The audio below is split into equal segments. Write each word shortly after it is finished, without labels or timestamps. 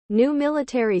New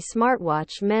military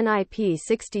smartwatch Men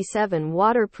IP67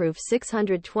 waterproof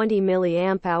 620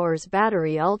 mAh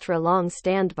battery ultra long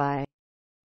standby.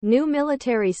 New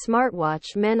military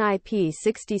smartwatch Men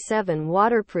IP67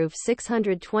 waterproof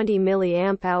 620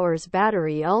 mAh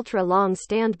battery ultra long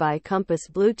standby compass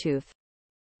Bluetooth.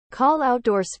 Call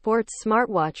Outdoor Sports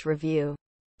Smartwatch Review.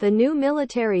 The new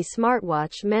military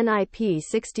smartwatch Men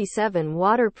IP67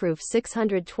 waterproof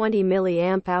 620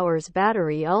 mAh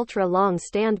battery ultra long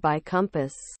standby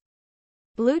compass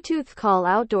Bluetooth Call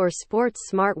Outdoor Sports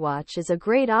Smartwatch is a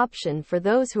great option for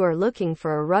those who are looking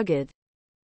for a rugged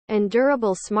and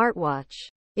durable smartwatch.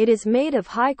 It is made of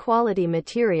high-quality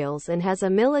materials and has a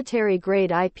military-grade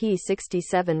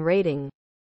IP67 rating,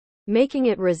 making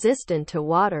it resistant to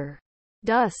water,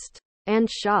 dust, and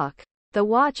shock. The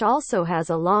watch also has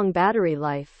a long battery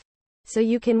life, so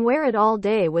you can wear it all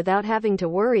day without having to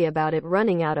worry about it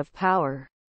running out of power.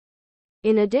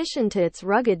 In addition to its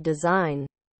rugged design,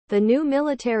 the new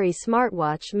military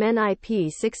smartwatch Men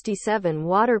IP67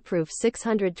 waterproof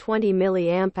 620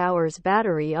 mAh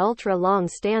battery ultra long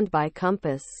standby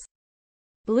compass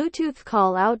Bluetooth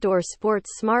Call Outdoor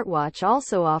Sports Smartwatch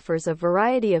also offers a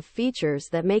variety of features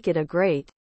that make it a great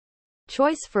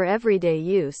choice for everyday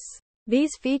use.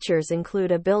 These features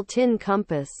include a built-in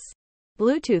compass,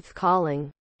 Bluetooth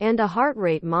calling, and a heart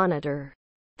rate monitor.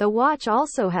 The watch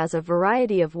also has a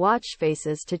variety of watch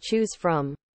faces to choose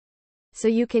from, so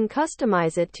you can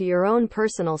customize it to your own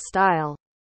personal style.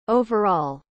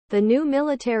 Overall, the new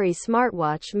military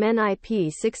smartwatch Men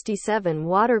IP67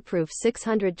 waterproof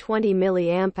 620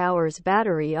 mAh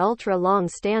battery ultra long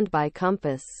standby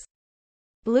compass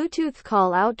Bluetooth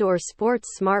Call Outdoor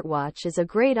Sports Smartwatch is a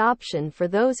great option for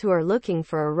those who are looking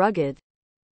for a rugged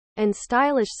and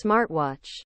stylish smartwatch.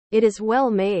 It is well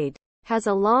made, has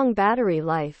a long battery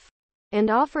life,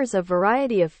 and offers a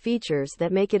variety of features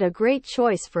that make it a great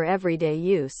choice for everyday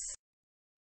use.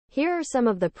 Here are some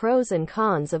of the pros and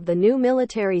cons of the new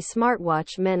military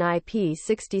smartwatch Men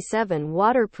IP67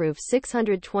 waterproof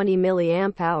 620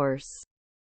 mAh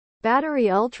battery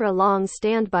ultra long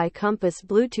standby compass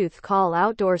Bluetooth Call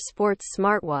Outdoor Sports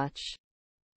Smartwatch.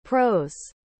 Pros.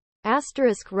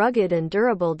 Asterisk rugged and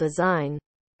durable design.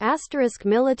 Asterisk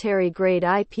military grade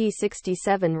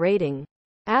IP67 rating.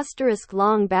 Asterisk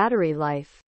long battery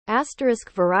life.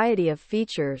 Asterisk variety of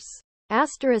features.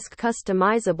 Asterisk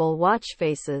customizable watch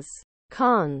faces.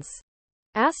 Cons.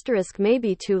 Asterisk may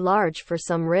be too large for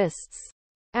some wrists.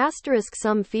 Asterisk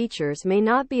some features may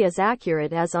not be as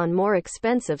accurate as on more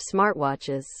expensive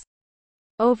smartwatches.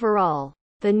 Overall,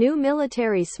 the new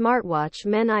military smartwatch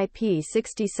Men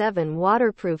IP67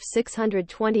 waterproof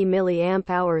 620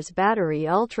 mAh battery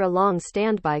ultra long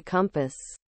standby compass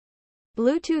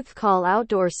Bluetooth Call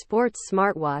Outdoor Sports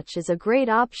Smartwatch is a great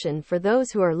option for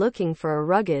those who are looking for a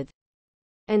rugged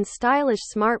and stylish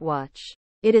smartwatch.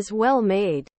 It is well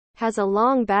made, has a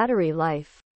long battery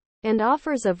life, and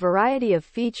offers a variety of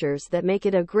features that make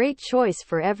it a great choice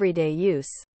for everyday use.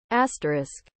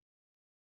 Asterisk.